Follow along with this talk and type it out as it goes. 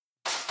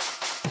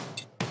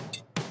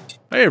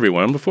Hi,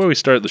 everyone. Before we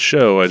start the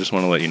show, I just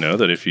want to let you know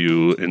that if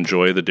you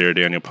enjoy the Dare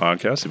Daniel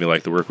podcast, if you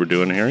like the work we're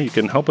doing here, you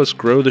can help us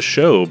grow the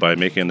show by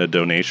making a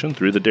donation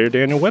through the Dare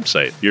Daniel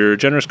website. Your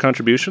generous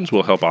contributions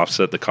will help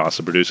offset the cost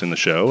of producing the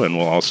show and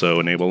will also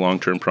enable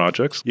long-term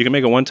projects. You can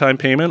make a one-time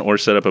payment or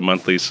set up a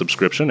monthly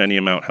subscription. Any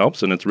amount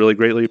helps, and it's really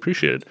greatly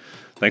appreciated.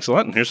 Thanks a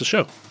lot, and here's the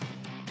show.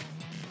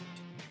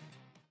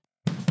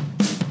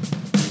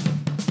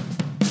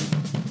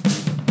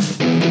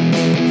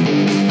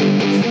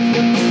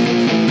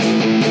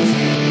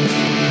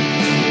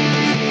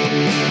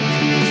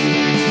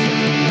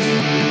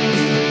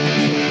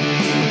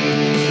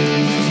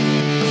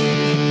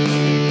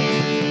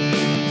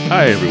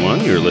 Hi,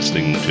 everyone. You're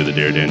listening to the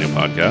Dare Daniel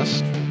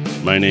podcast.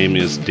 My name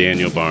is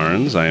Daniel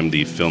Barnes. I am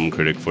the film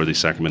critic for the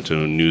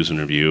Sacramento News and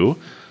Review.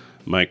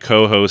 My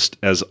co-host,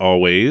 as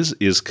always,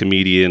 is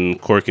comedian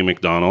Corky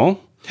McDonald.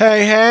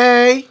 Hey,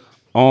 hey!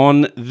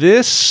 On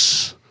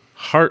this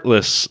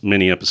Heartless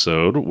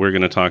mini-episode, we're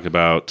going to talk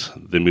about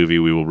the movie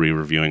we will be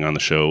reviewing on the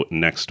show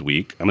next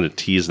week. I'm going to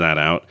tease that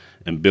out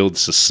and build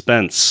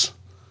suspense.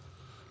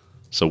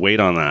 So wait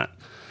on that.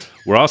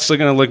 We're also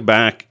going to look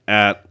back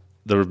at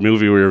the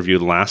movie we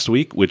reviewed last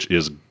week, which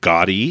is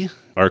Gotti.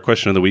 Our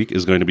question of the week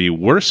is going to be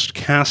worst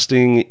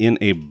casting in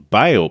a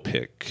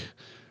biopic.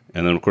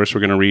 And then, of course, we're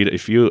going to read a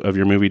few of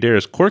your movie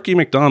dares. Corky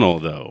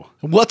McDonald, though.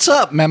 What's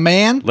up, my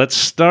man? Let's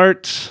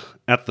start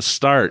at the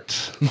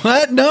start.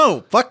 What?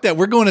 No, fuck that.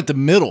 We're going at the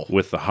middle.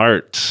 With the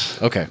heart.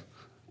 Okay.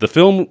 The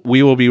film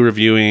we will be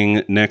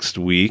reviewing next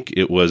week,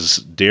 it was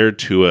dared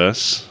to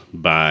us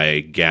by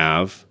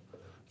Gav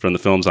from the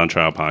Films on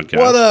Trial podcast.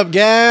 What up,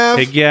 Gav?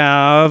 Hey,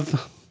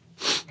 Gav.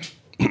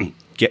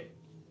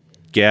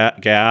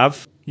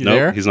 Gav? You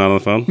there? He's not on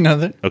the phone?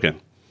 Nothing. Okay.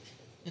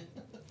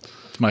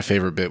 It's my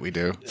favorite bit we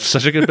do.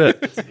 Such a good bit.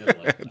 It's a good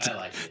one. I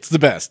like it. It's the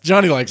best.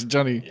 Johnny likes it.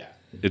 Johnny. Yeah.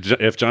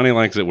 If Johnny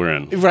likes it, we're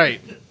in. Right.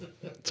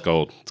 It's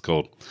gold. It's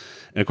gold.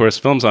 And of course,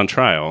 Films on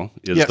Trial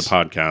is Yes. the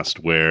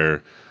podcast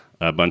where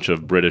a bunch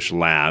of British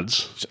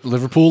lads,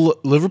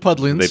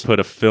 Liverpudlians. they put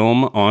a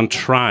film on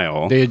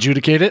trial. They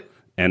adjudicate it.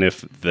 And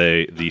if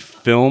the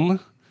film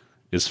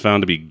is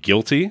found to be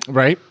guilty,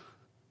 Right.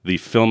 the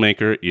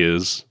filmmaker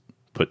is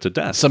put to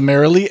death.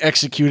 Summarily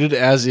executed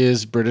as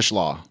is British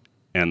law.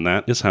 And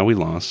that is how we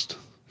lost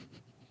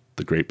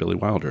the great Billy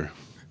Wilder.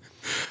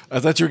 I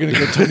thought you were going to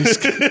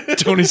go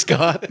Tony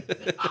Scott.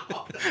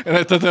 And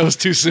I thought that was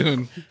too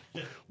soon.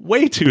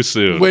 Way too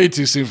soon. Way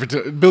too soon for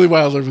Billy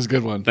Wilder was a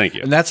good one. Thank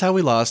you. And that's how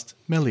we lost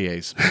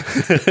Méliès.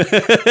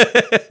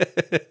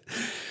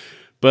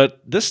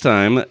 But this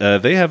time,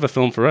 they have a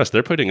film for us.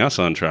 They're putting us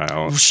on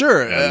trial.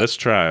 Sure. And this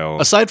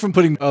trial... Aside from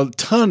putting a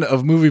ton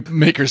of movie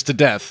makers to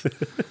death.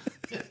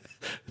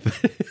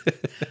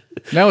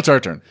 Now it's our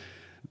turn.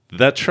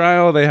 That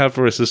trial they have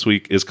for us this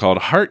week is called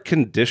Heart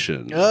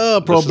Condition.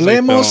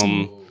 Problemos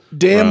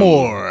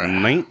d'amor.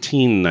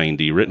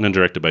 1990, written and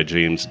directed by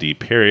James D.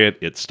 Perriott.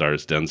 It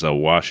stars Denzel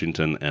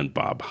Washington and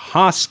Bob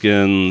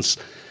Hoskins.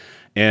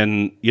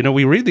 And, you know,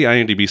 we read the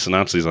IMDb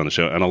synopses on the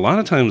show, and a lot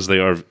of times they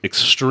are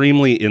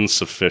extremely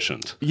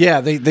insufficient.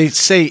 Yeah, they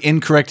say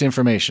incorrect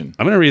information.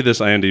 I'm going to read this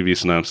IMDb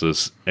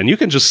synopsis, and you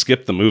can just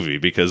skip the movie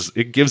because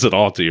it gives it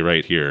all to you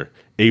right here.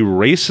 A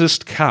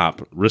racist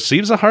cop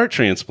receives a heart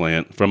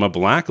transplant from a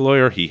black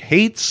lawyer he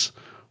hates,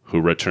 who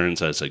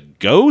returns as a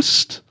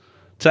ghost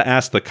to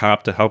ask the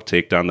cop to help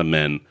take down the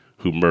men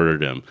who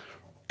murdered him.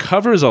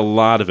 Covers a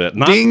lot of it.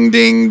 Ding,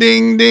 ding,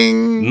 ding,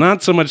 ding.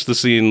 Not so much the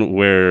scene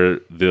where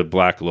the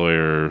black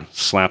lawyer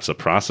slaps a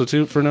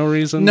prostitute for no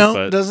reason. No,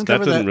 but doesn't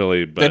cover doesn't that.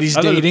 really. But That he's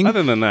other, dating.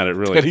 Other than that, it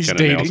really That he's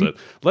kind of nails dating. it.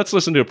 Let's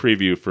listen to a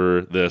preview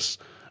for this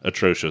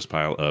atrocious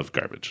pile of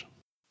garbage.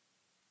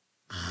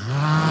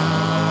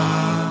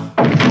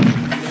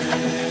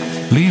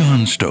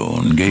 Leon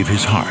Stone gave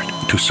his heart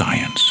to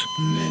science.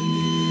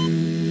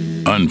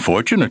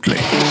 Unfortunately,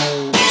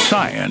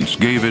 science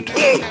gave it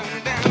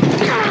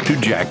to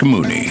Jack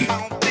Mooney.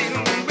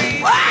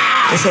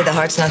 They say the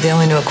heart's not the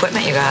only new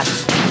equipment you got.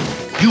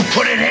 You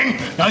put it in,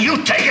 now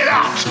you take it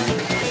out.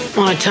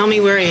 Want to tell me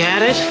where he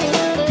had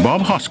it?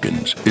 Bob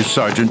Hoskins is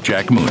Sergeant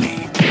Jack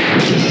Mooney.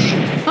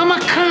 I'm a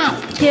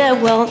cop. Yeah,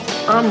 well,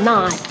 I'm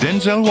not.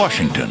 Denzel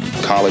Washington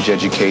College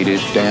educated,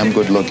 damn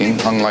good looking,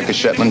 hung like a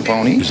Shetland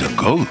pony. is a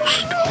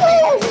ghost.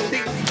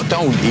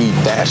 Don't eat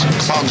that.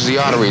 Clogs the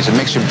arteries, it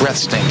makes your breath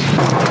stink.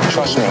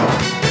 Trust me.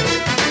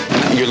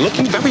 Now, you're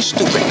looking very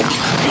stupid now.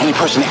 The only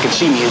person that can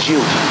see me is you.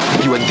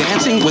 You are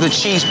dancing with a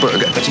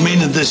cheeseburger. Does it mean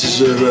that this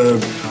is a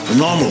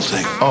normal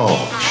thing? Oh,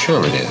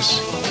 sure it is.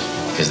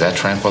 Is that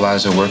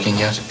tranquilizer working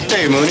yet?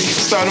 Hey, Mooney,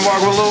 starting to walk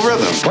with a little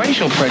rhythm.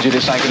 Racial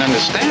prejudice I can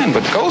understand,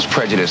 but ghost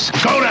prejudice.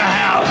 Go to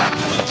hell!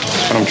 That's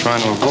what I'm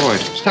trying to avoid.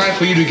 It's time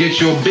for you to get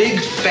your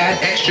big,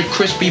 fat, extra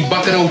crispy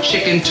bucket-o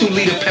chicken,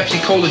 2-liter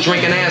Pepsi-Cola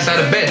drinking ass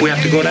out of bed. We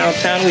have to go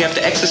downtown, we have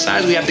to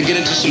exercise, we have to get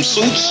into some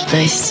suits.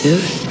 Nice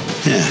suit.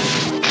 Yeah.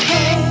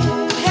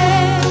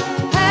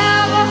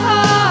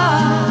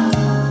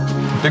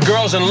 The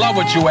girl's in love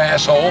with you,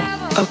 asshole.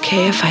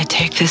 Okay if I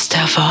take this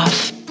stuff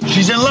off?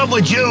 She's in love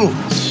with you.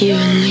 You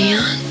and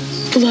Leon,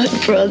 blood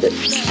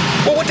brothers.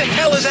 Well, what the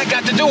hell has that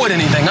got to do with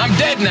anything? I'm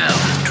dead now.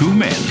 2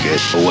 men,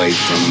 Get away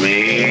from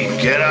me.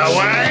 Get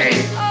away.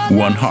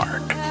 1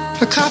 heart,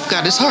 A cop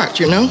got his heart,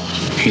 you know?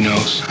 He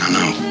knows. I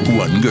know.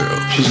 1 girl,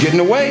 She's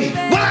getting away.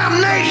 Well, I'm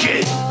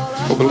naked.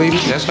 Well, believe me,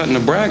 that's nothing to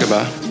brag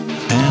about.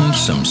 and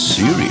some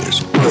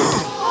serious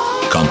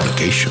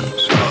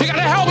complications. You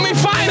gotta help me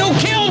find who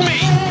killed me.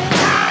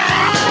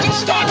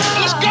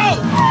 Let's go.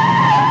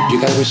 You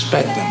gotta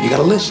respect them. You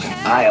gotta listen.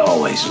 I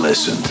always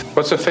listened.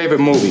 What's your favorite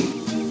movie?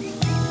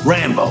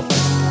 Rambo.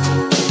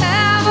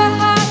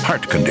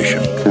 Heart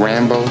condition.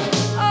 Rambo.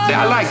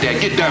 Yeah, I like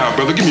that. Get down,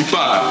 brother. Give me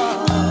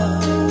 5.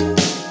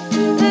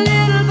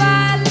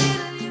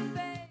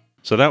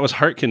 So that was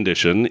Heart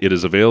Condition. It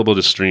is available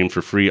to stream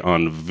for free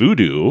on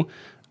Vudu,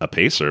 a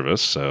pay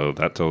service. So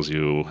that tells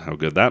you how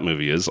good that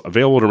movie is.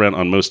 Available to rent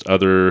on most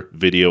other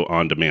video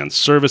on-demand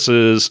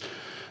services.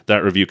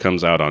 That review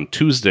comes out on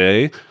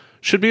Tuesday.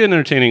 Should be an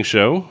entertaining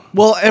show.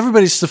 Well,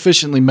 everybody's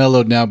sufficiently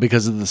mellowed now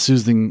because of the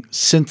soothing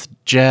synth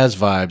jazz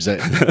vibes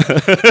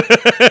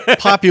that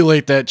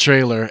populate that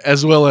trailer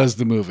as well as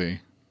the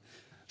movie.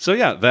 So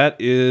yeah, that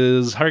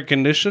is Heart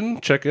Condition.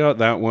 Check out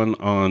that one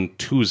on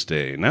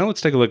Tuesday. Now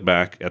let's take a look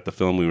back at the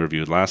film we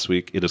reviewed last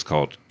week. It is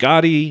called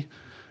Gotti.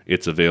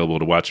 It's available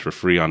to watch for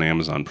free on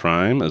Amazon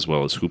Prime as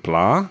well as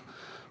Hoopla.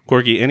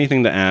 Corky,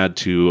 anything to add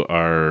to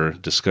our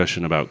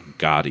discussion about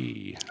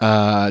Gotti?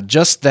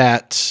 Just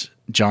that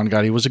John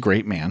Gotti was a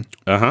great man.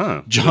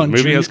 The John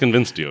movie Jr. has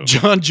convinced you.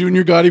 John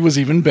Jr. Gotti was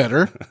even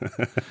better.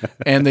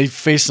 And they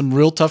faced some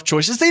real tough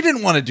choices. They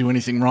didn't want to do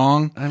anything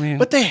wrong,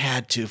 but they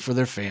had to for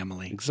their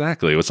family.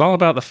 Exactly. It's all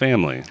about the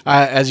family.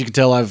 As you can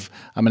tell,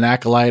 I'm an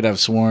acolyte. I've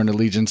sworn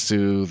allegiance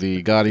to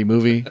the Gotti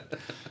movie.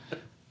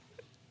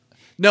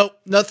 Nope,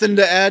 nothing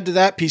to add to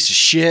that piece of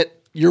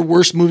shit. Your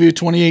worst movie of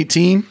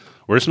 2018?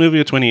 Worst movie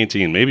of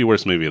 2018, maybe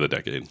worst movie of the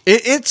decade.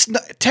 It's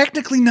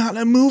technically not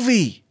a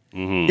movie.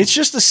 Mm-hmm. It's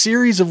just a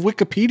series of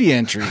Wikipedia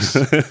entries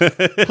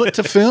put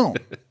to film.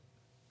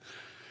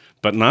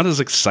 But not as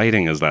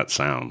exciting as that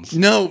sounds.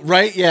 No,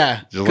 right?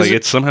 Yeah. Just like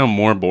it's somehow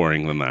more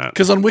boring than that.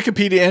 Because on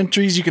Wikipedia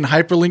entries, you can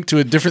hyperlink to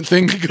a different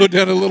thing to go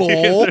down a little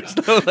hole.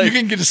 You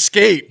can get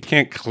escape. You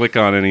can't click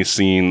on any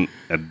scene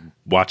and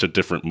watch a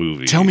different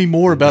movie. Tell me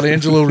more about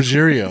Angelo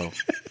Ruggiero.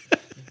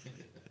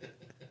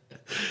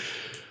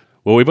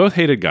 Well, we both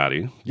hated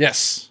Gotti.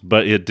 Yes.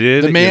 But it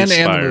did The man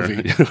inspire...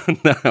 and the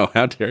movie. No,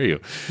 how dare you.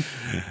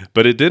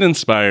 But it did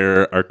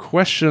inspire our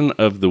question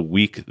of the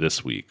week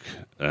this week.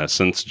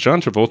 Since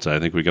John Travolta, I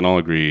think we can all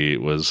agree,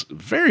 was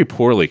very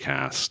poorly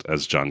cast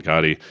as John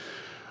Gotti,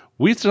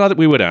 we thought that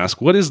we would ask,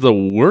 what is the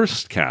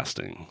worst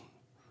casting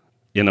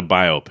in a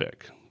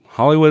biopic?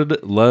 Hollywood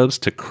loves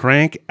to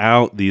crank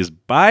out these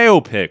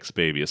biopics,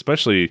 baby,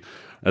 especially...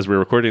 As we're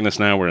recording this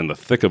now, we're in the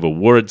thick of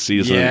award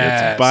season.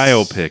 Yes. It's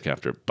biopic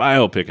after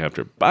biopic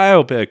after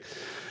biopic.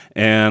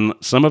 And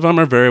some of them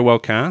are very well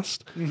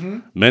cast. Mm-hmm.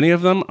 Many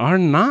of them are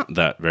not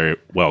that very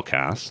well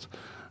cast.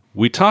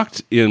 We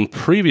talked in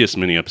previous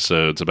mini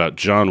episodes about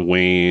John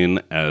Wayne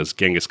as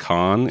Genghis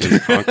Khan in The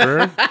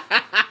Conqueror.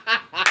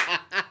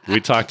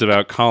 We talked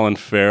about Colin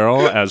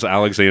Farrell as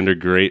Alexander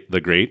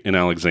the Great in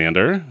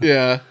Alexander.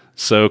 Yeah.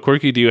 So,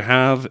 Corky, do you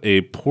have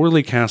a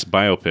poorly cast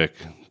biopic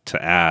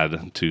to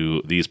add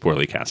to these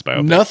poorly cast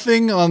biopics?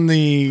 Nothing on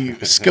the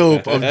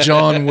scope of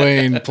John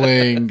Wayne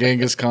playing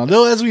Genghis Khan.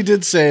 Though, as we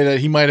did say, that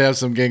he might have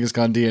some Genghis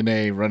Khan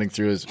DNA running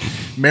through his...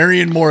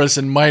 Marion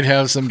Morrison might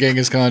have some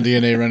Genghis Khan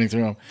DNA running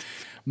through him.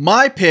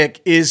 My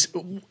pick is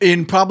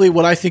in probably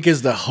what I think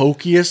is the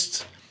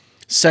hokiest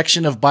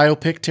section of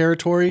biopic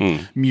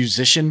territory,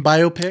 musician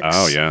biopics.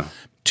 Oh, yeah.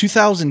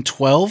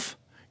 2012,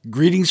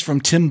 Greetings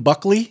from Tim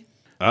Buckley.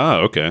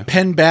 Oh, okay.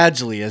 Penn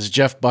Badgley as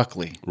Jeff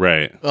Buckley.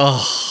 Right.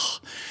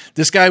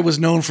 This guy was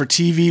known for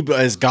TV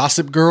as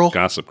Gossip Girl.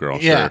 Gossip Girl,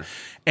 Yeah. sure.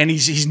 And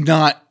he's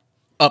not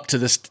up to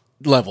this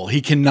level. He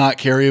cannot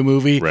carry a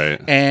movie.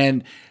 Right.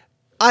 And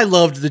I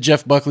loved the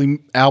Jeff Buckley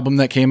album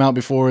that came out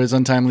before his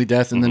untimely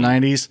death in the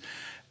 90s.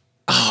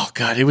 Oh,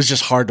 God, it was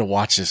just hard to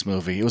watch this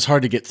movie. It was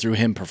hard to get through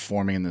him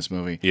performing in this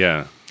movie.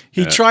 Yeah.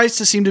 He tries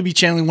to seem to be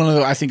channeling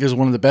I think is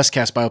one of the best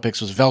cast biopics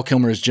was Val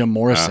Kilmer as Jim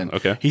Morrison.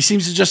 Okay. He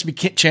seems to just be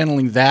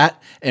channeling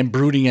that and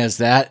brooding as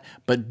that,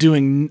 but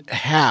doing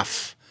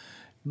half,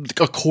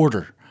 a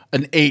quarter,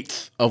 an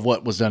eighth of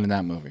what was done in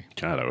that movie.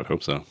 God, I would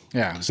hope so.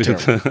 Yeah, it was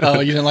terrible. Oh,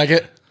 you didn't like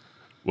it?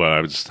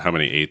 Well, how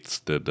many eighths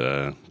did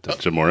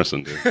Jim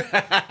Morrison do?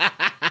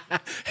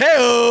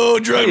 Hey-oh,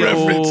 drug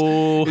reference.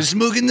 You're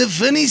smoking the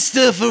funny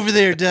stuff over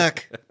there,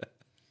 Doc.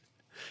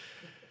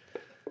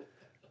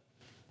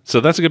 So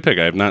that's a good pick.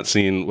 I have not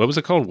seen, what was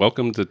it called?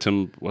 Welcome to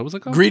Tim, what was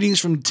it called? Greetings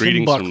from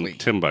Tim Buckley. From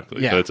Tim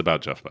Buckley, Yeah. but it's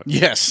about Jeff Buckley.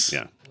 Yes.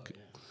 Yeah.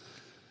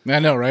 I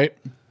know, right?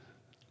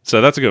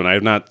 So that's a good one. I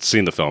have not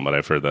seen the film, but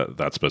I've heard that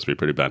that's supposed to be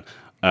pretty bad.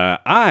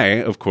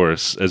 I, of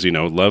course, as you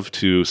know, love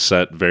to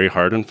set very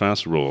hard and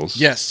fast rules.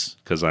 Yes.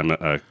 Because I'm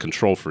a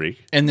control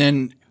freak. And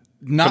then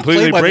not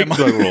Completely play by break them.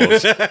 the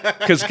rules.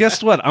 Because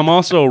guess what? I'm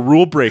also a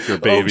rule breaker,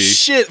 baby. Oh,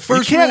 shit.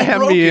 First you can't rule have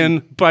broken. me in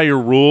by your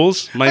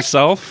rules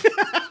myself.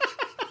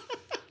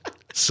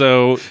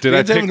 So did I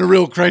Dan's having pick? a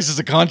real crisis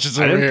of conscience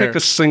I over didn't here. pick a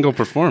single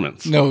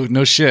performance.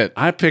 No shit.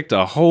 I picked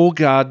a whole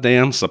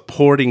goddamn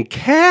supporting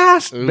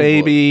cast,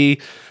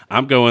 baby.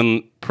 I'm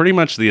going pretty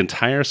much the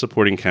entire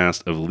supporting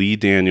cast of Lee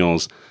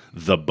Daniels'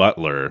 The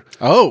Butler.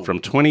 From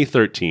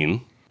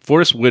 2013.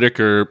 Forrest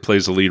Whitaker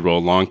plays the lead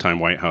role, longtime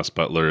White House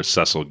butler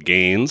Cecil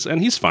Gaines, and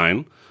he's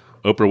fine.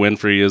 Oprah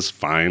Winfrey is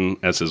fine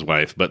as his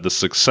wife, but the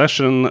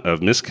succession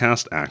of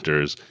miscast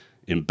actors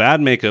in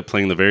bad makeup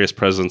playing the various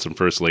presidents and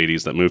first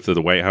ladies that moved through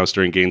the White House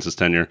during Gaines'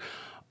 tenure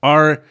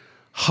are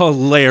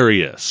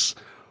hilarious.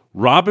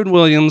 Robin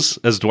Williams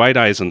as Dwight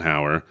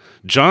Eisenhower,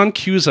 John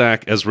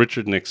Cusack as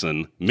Richard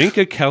Nixon,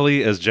 Minka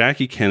Kelly as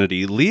Jackie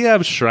Kennedy,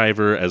 Liev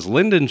Schreiber as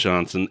Lyndon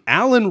Johnson,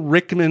 Alan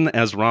Rickman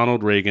as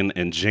Ronald Reagan,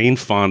 and Jane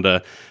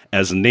Fonda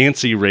as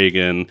Nancy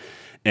Reagan.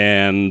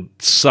 And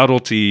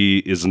subtlety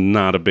is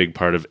not a big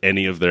part of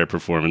any of their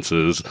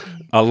performances.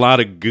 A lot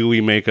of gooey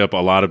makeup, a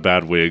lot of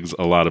bad wigs,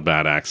 a lot of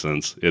bad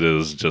accents. It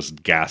is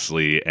just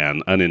ghastly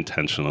and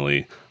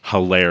unintentionally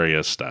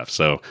hilarious stuff.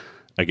 So,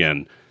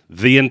 again,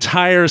 the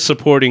entire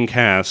supporting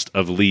cast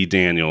of Lee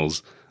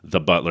Daniels, The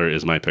Butler,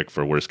 is my pick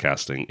for worst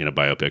casting in a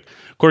biopic.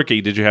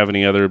 Corky, did you have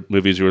any other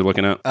movies you were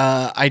looking at?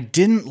 I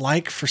didn't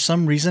like, for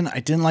some reason,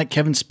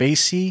 Kevin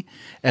Spacey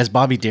as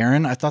Bobby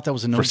Darin. I thought that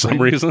was a no-brainer. For some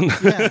reason?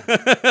 Yeah.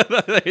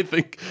 I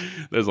think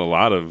there's a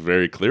lot of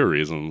very clear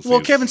reasons.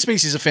 Well, Kevin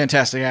Spacey's a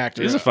fantastic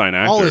actor. He's a fine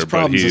actor, All his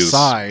problems but he's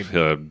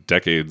aside.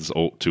 decades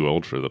too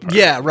old for the part.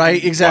 Yeah,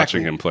 right, exactly.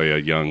 Watching him play a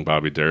young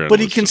Bobby Darin.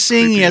 But he can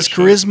sing, he has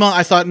charisma.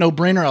 I thought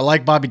no-brainer. I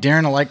like Bobby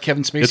Darin. I like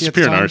Kevin Spacey It's at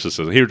the pure time.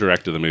 narcissism. He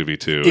directed the movie,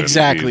 too.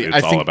 Exactly. And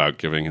it's all about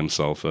giving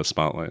himself a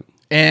spotlight.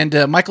 And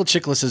Michael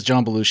Chiklis as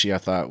John Belushi, I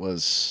thought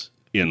was...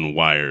 In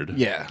Wired.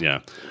 Yeah.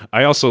 Yeah.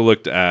 I also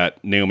looked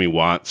at Naomi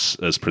Watts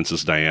as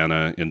Princess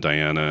Diana in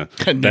Diana.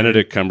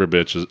 Benedict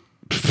Cumberbatch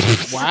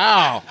is...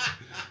 Wow.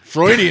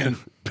 Freudian.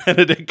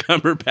 Benedict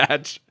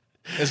Cumberbatch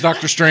as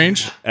Doctor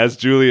Strange. As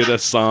Julian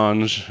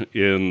Assange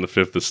in The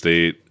Fifth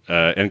Estate.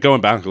 And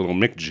going back a little,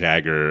 Mick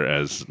Jagger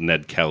as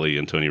Ned Kelly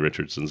in Tony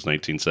Richardson's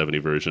 1970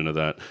 version of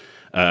that.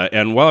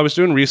 And while I was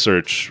doing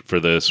research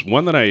for this,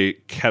 one that I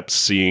kept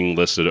seeing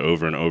listed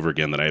over and over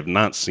again that I have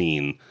not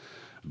seen,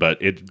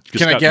 but it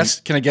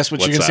just Can I guess what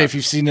you're going to say if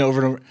you've seen it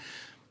over and over?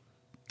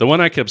 The one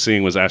I kept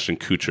seeing was Ashton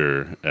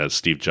Kutcher as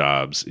Steve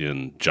Jobs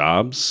in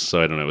Jobs.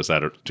 So I don't know, was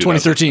that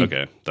 2013?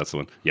 Okay, that's the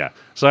one. Yeah.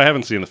 So I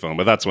haven't seen the film,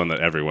 but that's one that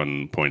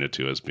everyone pointed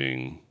to as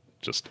being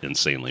just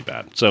insanely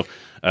bad. So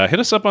hit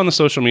us up on the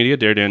social media,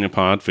 Dare Daniel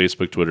Pod,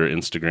 Facebook, Twitter,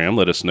 Instagram.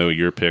 Let us know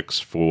your picks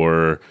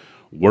for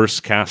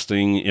worst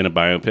casting in a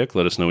biopic.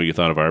 Let us know what you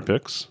thought of our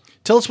picks.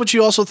 Tell us what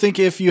you also think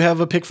if you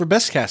have a pick for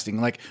best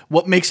casting. Like,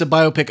 what makes a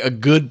biopic a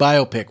good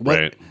biopic?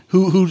 Right.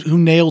 Who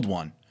nailed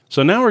one?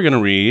 So now we're going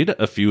to read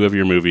a few of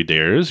your movie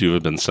dares. You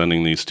have been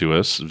sending these to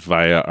us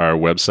via our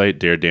website,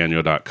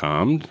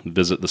 daredaniel.com.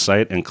 Visit the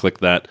site and click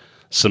that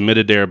Submit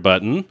a Dare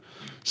button.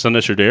 Send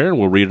us your dare, and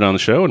we'll read it on the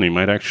show, and we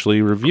might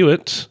actually review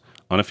it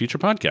on a future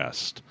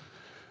podcast.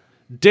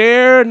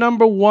 Dare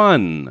number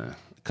 1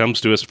 comes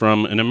to us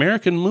from an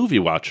American movie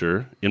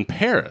watcher in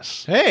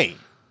Paris. Hey.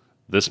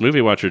 This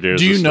movie watcher dares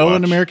Do you us know to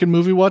an watch. American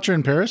movie watcher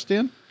in Paris,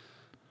 Dan?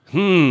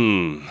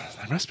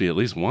 There must be at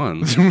least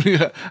one.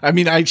 I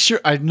mean,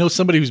 I know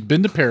somebody who's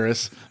been to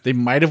Paris. They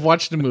might have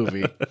watched a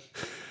movie.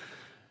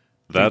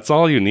 That's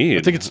all you need.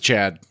 I think it's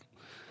Chad.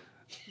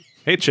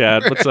 Hey,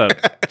 Chad, what's up?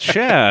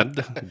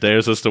 Chad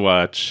dares us to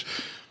watch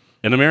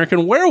An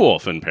American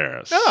Werewolf in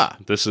Paris. Ah.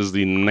 This is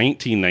the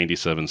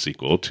 1997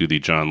 sequel to the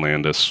John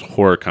Landis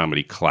horror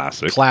comedy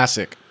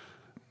classic.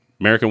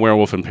 American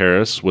Werewolf in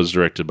Paris was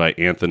directed by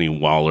Anthony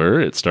Waller.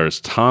 It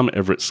stars Tom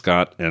Everett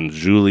Scott and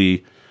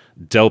Julie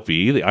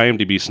Delpy. The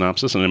IMDb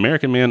synopsis: an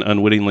American man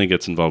unwittingly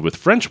gets involved with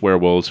French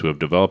werewolves who have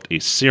developed a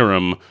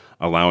serum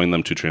allowing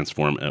them to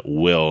transform at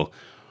will.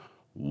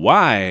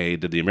 Why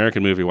did the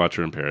American movie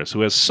watcher in Paris,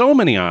 who has so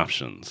many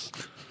options...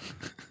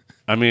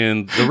 I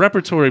mean, the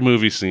repertory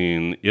movie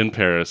scene in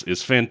Paris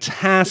is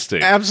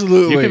fantastic.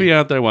 Absolutely. You could be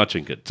out there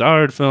watching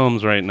Godard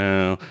films right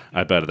now.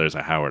 I bet there's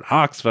a Howard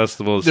Hawks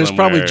festival There's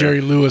somewhere. probably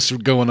Jerry Lewis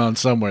going on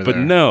somewhere But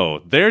there. no,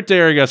 they're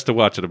daring us to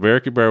watch an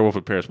American Werewolf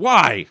in Paris.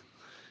 Why?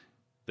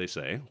 They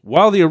say.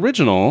 While the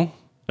original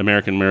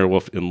American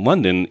Werewolf in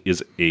London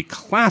is a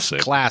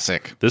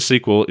classic. This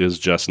sequel is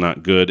just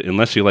not good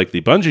unless you like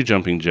the bungee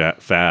jumping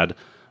fad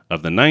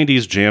of the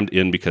 90s jammed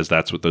in because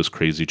that's what those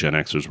crazy Gen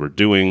Xers were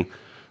doing.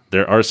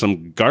 There are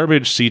some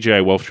garbage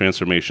CGI wolf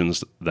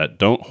transformations that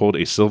don't hold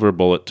a silver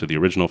bullet to the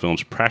original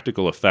film's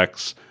practical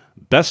effects.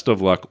 Best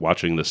of luck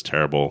watching this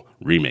terrible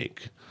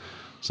remake.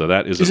 So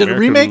that is it a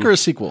remake or a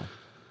sequel?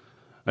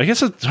 I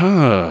guess it's...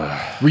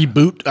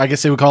 Reboot, I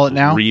guess they would call it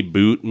now?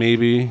 Reboot,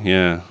 maybe,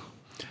 yeah.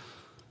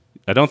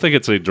 I don't think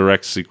it's a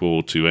direct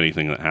sequel to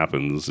anything that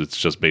happens. It's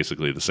just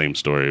basically the same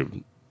story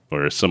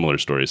or a similar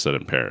story set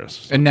in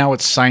Paris. And now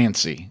it's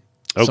science-y.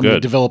 Oh, Somebody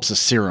good. develops a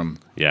serum.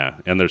 Yeah,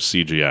 and there's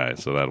CGI,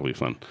 so that'll be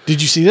fun.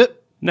 Did you see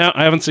it? No,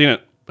 I haven't seen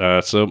it,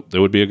 so it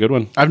would be a good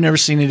one. I've never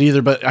seen it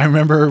either, but I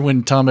remember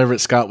when Tom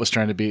Everett Scott was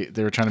they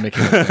were trying to make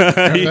him a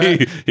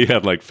thing. He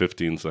had like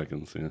 15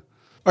 seconds, yeah.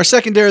 Our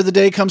second dare of the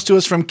day comes to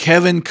us from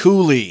Kevin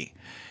Cooley,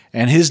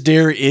 and his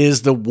dare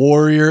is The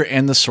Warrior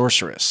and the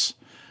Sorceress.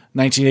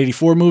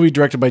 1984 movie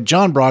directed by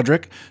John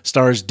Broderick,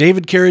 stars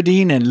David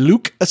Carradine and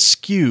Luke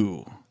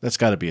Askew. That's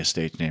got to be a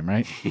stage name,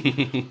 right?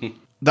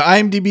 The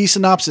IMDb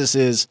synopsis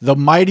is, the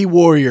mighty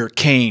warrior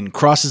Kane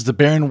crosses the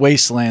barren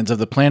wastelands of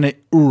the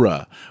planet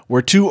Ura,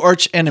 where two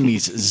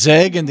arch-enemies,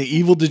 Zeg and the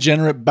evil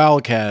degenerate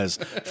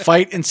Balkaz,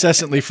 fight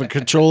incessantly for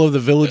control of the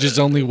village's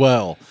only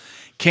well.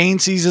 Kane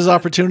sees his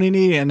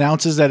opportunity and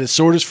announces that his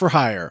sword is for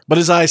hire, but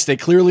his eyes stay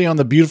clearly on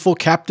the beautiful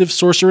captive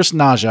sorceress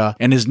Naja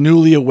and his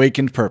newly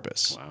awakened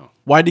purpose. Wow.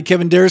 Why did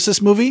Kevin dare us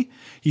this movie?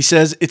 He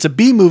says, it's a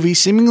B-movie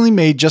seemingly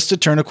made just to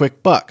turn a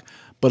quick buck,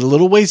 but a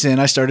little ways in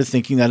I started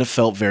thinking that it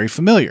felt very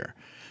familiar.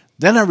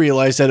 Then I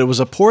realized that it was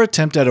a poor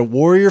attempt at a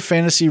warrior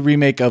fantasy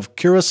remake of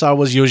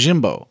Kurosawa's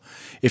Yojimbo.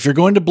 If you're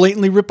going to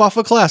blatantly rip off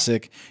a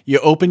classic, you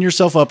open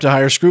yourself up to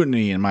higher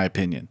scrutiny, in my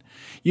opinion.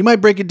 You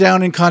might break it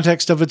down in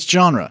context of its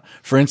genre.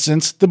 For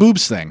instance, the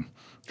boobs thing.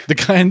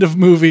 This kind of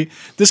movie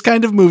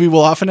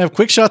will often have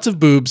quick shots of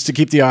boobs to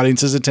keep the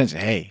audience's attention.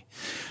 Hey,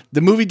 the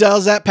movie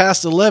dials that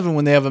past 11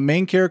 when they have a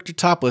main character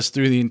topless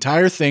through the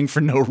entire thing for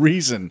no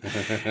reason.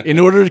 In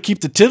order to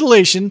keep the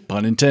titillation,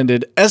 pun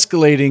intended,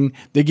 escalating,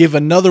 they give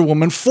another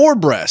woman 4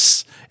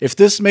 breasts. If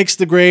this makes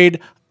the grade,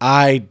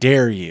 I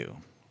dare you.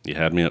 You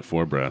had me at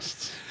 4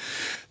 breasts.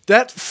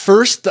 That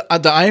first, the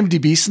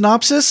IMDb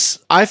synopsis,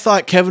 I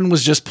thought Kevin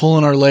was just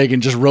pulling our leg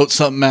and just wrote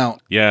something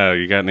out. Yeah,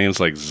 you got names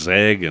like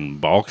Zeg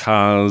and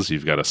Balkaz.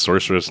 You've got a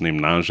sorceress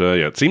named Naja.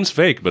 Yeah, it seems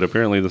fake, but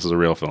apparently this is a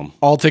real film.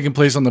 All taking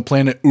place on the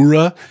planet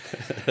Ura.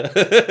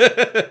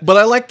 But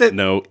I like that.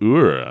 No,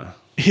 Ura.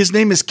 His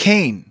name is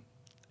Kane,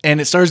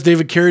 and it stars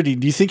David Carradine.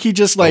 Do you think he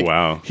just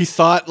he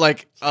thought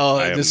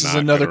this is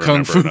another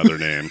kung fu? Another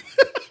name.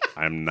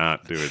 I'm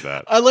not doing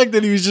that. I like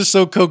that he was just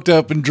so coked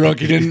up and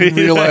drunk he didn't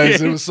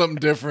realize it was something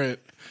different.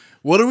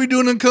 What are we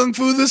doing in Kung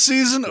Fu this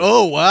season?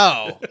 Oh,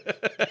 wow.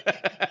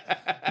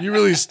 You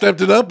really stepped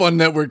it up on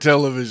network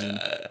television.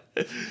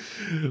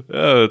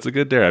 Oh, it's a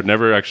good dare. I've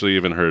never actually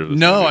even heard of this.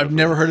 No, I've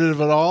never heard of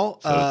it at all.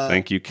 So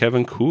thank you,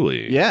 Kevin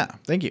Cooley. Yeah,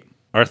 thank you.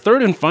 Our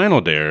third and final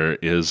dare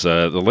is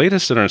the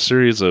latest in our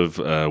series of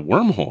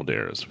wormhole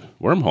dares.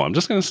 Wormhole. I'm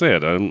just going to say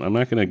it. I'm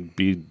not going to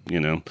be,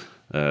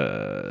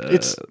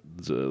 it's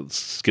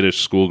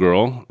skittish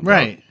schoolgirl,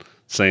 right?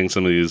 Saying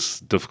some of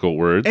these difficult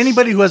words.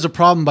 Anybody who has a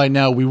problem by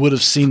now, we would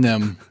have seen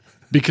them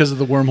because of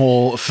the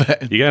wormhole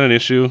effect. You got an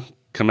issue?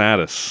 Come at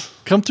us.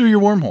 Come through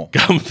your wormhole.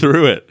 Come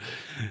through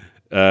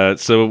it.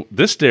 So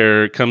this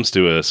dare comes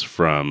to us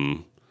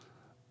from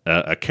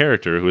a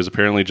character who has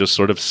apparently just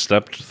sort of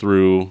stepped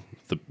through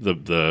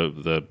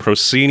the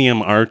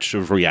proscenium arch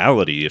of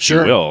reality, if you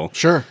will.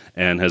 Sure.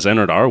 And has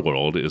entered our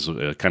world, is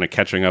kind of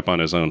catching up on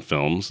his own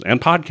films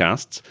and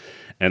podcasts,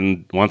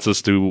 and wants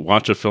us to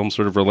watch a film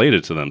sort of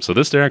related to them. So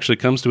this dare actually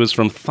comes to us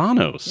from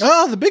Thanos.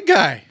 Oh, the big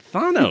guy.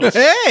 Thanos.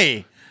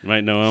 Hey! You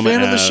might know him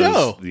Fan as of the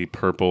show. The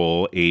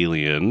purple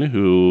alien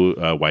who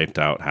wiped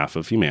out half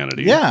of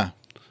humanity. Yeah.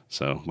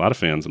 So a lot of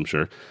fans, I'm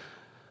sure.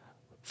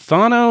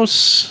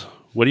 Thanos,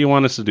 what do you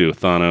want us to do,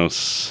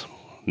 Thanos?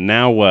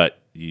 Now what,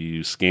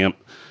 you scamp?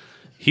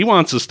 He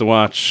wants us to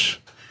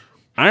watch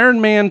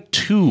Iron Man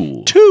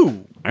 2.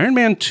 Iron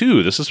Man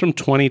 2. This is from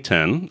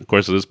 2010. Of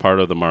course, it is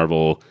part of the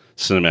Marvel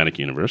Cinematic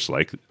Universe,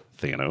 like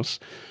Thanos.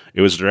 It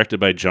was directed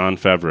by Jon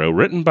Favreau,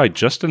 written by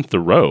Justin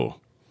Theroux.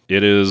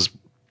 It is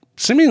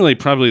seemingly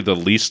probably the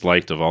least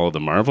liked of all of the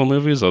Marvel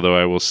movies, although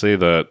I will say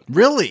that...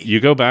 Really?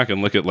 You go back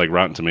and look at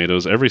Rotten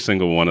Tomatoes, every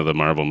single one of the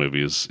Marvel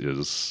movies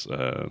is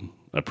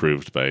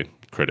approved by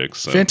critics.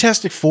 So.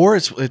 Fantastic Four?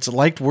 It's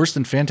liked worse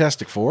than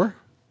Fantastic Four?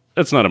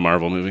 It's not a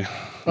Marvel movie.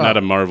 Oh. Not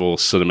a Marvel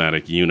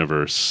Cinematic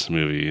Universe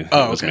movie. It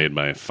was made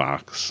by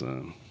Fox.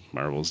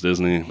 Marvel's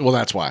Disney. Well,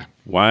 that's why.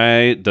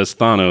 Why does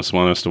Thanos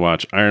want us to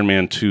watch Iron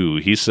Man 2?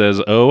 He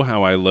says, "Oh,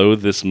 how I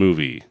loathe this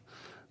movie.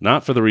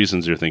 Not for the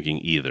reasons you're thinking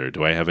either.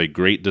 Do I have a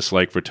great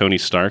dislike for Tony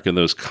Stark and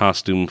those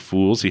costume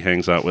fools he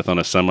hangs out with on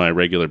a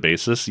semi-regular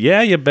basis?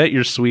 Yeah, you bet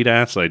your sweet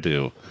ass I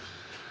do.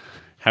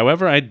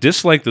 However, I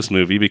dislike this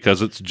movie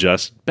because it's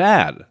just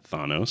bad."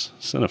 Thanos,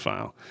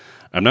 cinephile.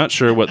 "I'm not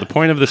sure what the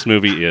point of this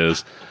movie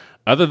is,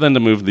 other than to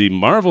move the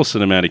Marvel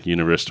Cinematic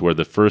Universe toward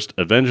the first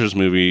Avengers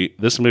movie.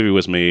 This movie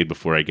was made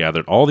before I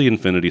gathered all the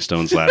Infinity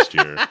Stones last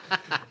year,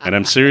 and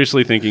I'm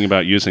seriously thinking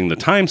about using the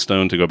Time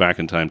Stone to go back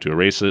in time to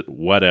erase it.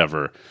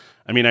 Whatever.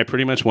 I mean, I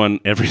pretty much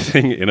won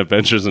everything in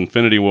Avengers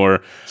Infinity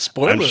War.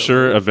 Spoiler. I'm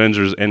sure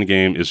Avengers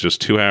Endgame is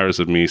just 2 hours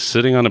of me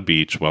sitting on a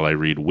beach while I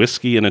read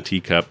Whiskey in a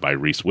Teacup by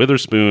Reese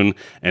Witherspoon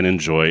and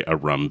enjoy a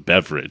rum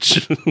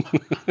beverage."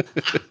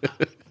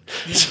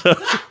 So,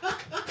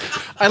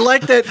 I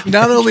like that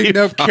not only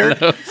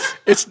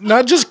it's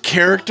not just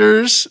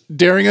characters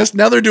daring us,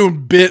 now they're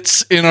doing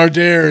bits in our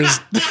dares.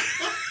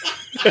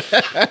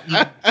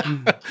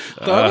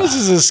 Thanos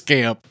is a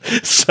scamp.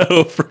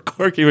 So for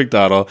Corky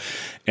McDonald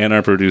and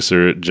our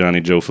producer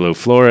Johnny Joe Flo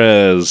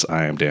Flores,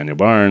 I am Daniel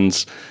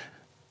Barnes.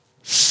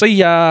 See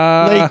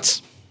ya.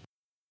 Late.